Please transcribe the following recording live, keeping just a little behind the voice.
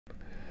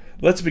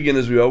Let's begin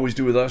as we always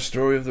do with our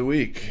story of the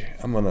week.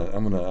 I'm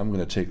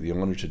gonna take the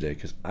honor today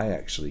because I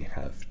actually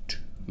have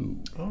two.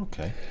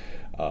 Okay.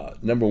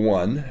 Number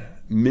one,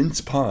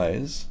 mince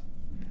pies,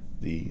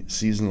 the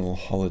seasonal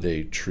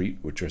holiday treat,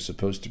 which are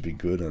supposed to be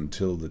good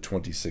until the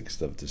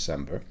 26th of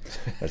December.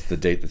 That's the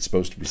date that's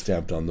supposed to be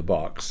stamped on the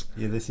box.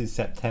 Yeah, this is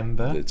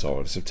September. It's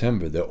all in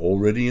September. They're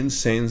already in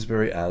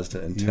Sainsbury,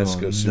 Asda, and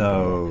Tesco supermarkets.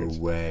 No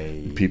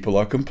way. People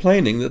are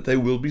complaining that they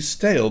will be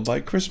stale by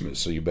Christmas,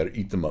 so you better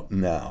eat them up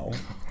now.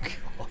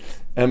 God.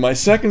 And my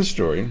second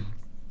story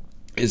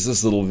is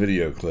this little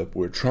video clip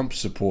where Trump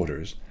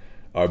supporters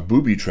are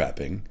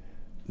booby-trapping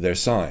their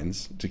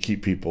signs to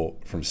keep people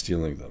from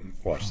stealing them.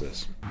 Watch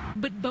this.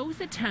 But both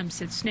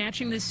attempts at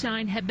snatching the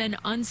sign have been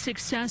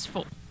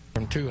unsuccessful.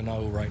 I'm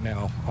 2-0 right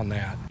now on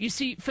that. You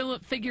see,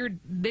 Philip figured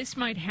this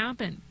might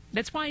happen.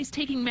 That's why he's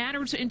taking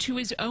matters into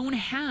his own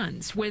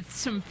hands with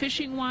some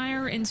fishing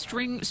wire and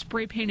string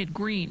spray painted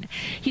green.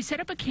 He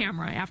set up a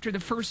camera after the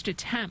first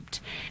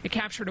attempt. It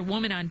captured a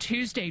woman on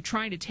Tuesday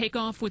trying to take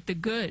off with the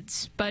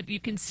goods, but you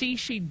can see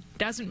she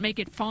doesn't make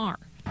it far.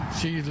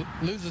 She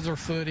loses her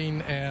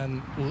footing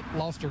and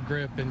lost her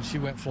grip, and she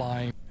went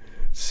flying.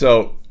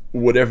 So,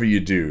 whatever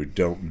you do,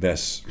 don't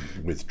mess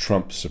with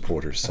Trump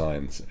supporter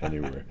signs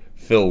anywhere.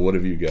 Phil, what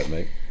have you got,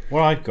 mate?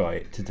 What I've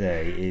got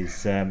today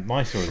is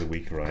my story of the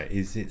week, right?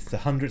 It's the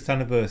 100th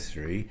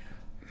anniversary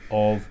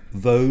of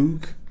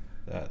Vogue.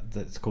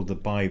 That's called the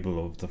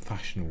Bible of the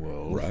fashion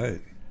world. Right.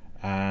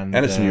 And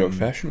it's New York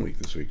Fashion Week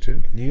this week,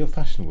 too. New York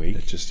Fashion Week.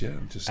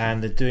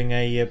 And they're doing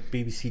a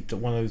BBC,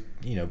 one of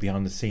those,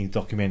 behind-the-scenes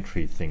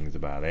documentary things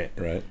about it.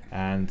 Right.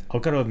 And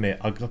I've got to admit,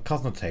 I've got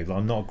cards on the table.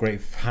 I'm not a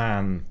great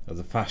fan of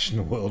the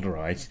fashion world,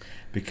 right?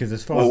 Because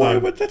as far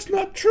as but that's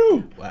not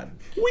true.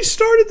 We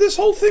started this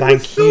whole thing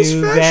with Thank Phil's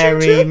you fashion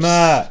very tips.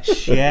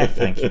 much. Yeah,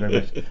 thank you very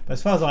much. But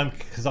as far as I'm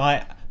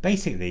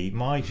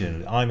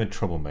a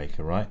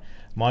troublemaker, right?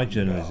 My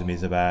journalism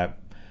is about,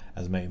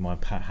 as mate of mine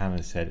Pat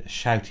Hannon said,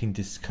 shouting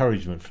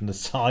discouragement from the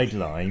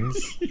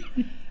sidelines.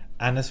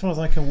 And as far as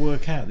I can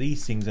work out,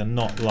 these things are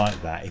not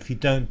like that. They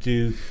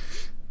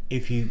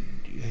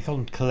call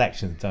them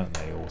collections, don't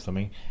they, or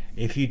something?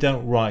 If you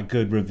don't write a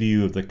good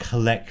review of the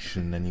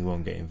collection, then you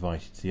won't get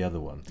invited to the other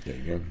one. There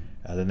you go.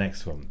 The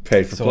next one.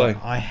 Pay for play.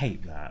 I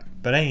hate that.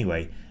 But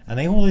anyway, and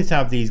they always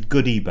have these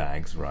goodie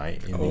bags,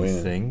 right, in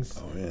these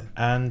things. Oh, yeah.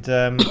 And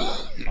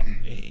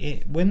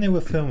when they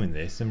were filming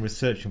this and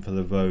researching for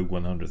the Vogue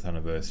 100th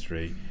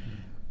anniversary,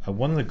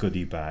 one of the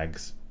goodie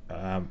bags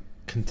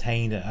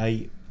contained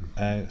a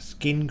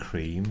skin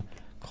cream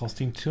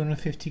costing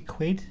 250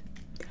 quid.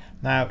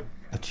 Now,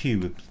 a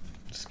tube of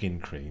skin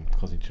cream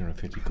costing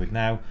 250 quid.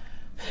 Now,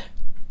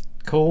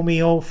 call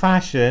me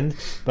old-fashioned,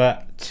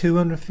 but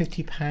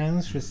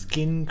 £250 for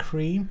skin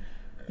cream?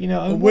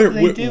 What do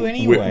they do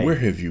anyway? Where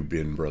have you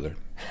been, brother?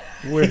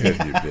 Where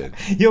have you been?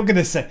 You're going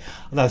to say,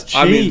 that's cheap.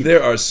 I mean,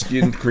 there are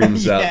skin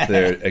creams out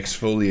there,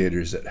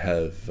 exfoliators that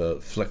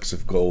have flecks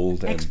of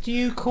gold. Do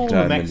you call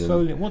them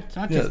exfoliant? What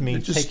that just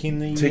means taking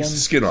the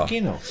skin off,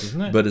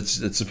 isn't it? But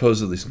it's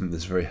supposedly something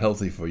that's very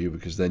healthy for you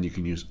because then you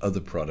can use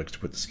other products to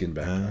put the skin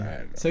back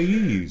on. So you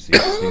use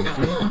these things,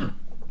 do you?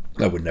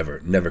 I would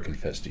never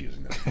confess to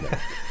using them.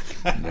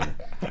 Never.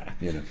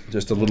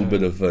 Just a little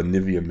bit of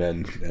Nivea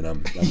Men, and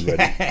I'm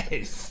ready.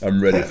 Yes.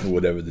 I'm ready for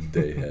whatever the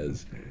day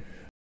has.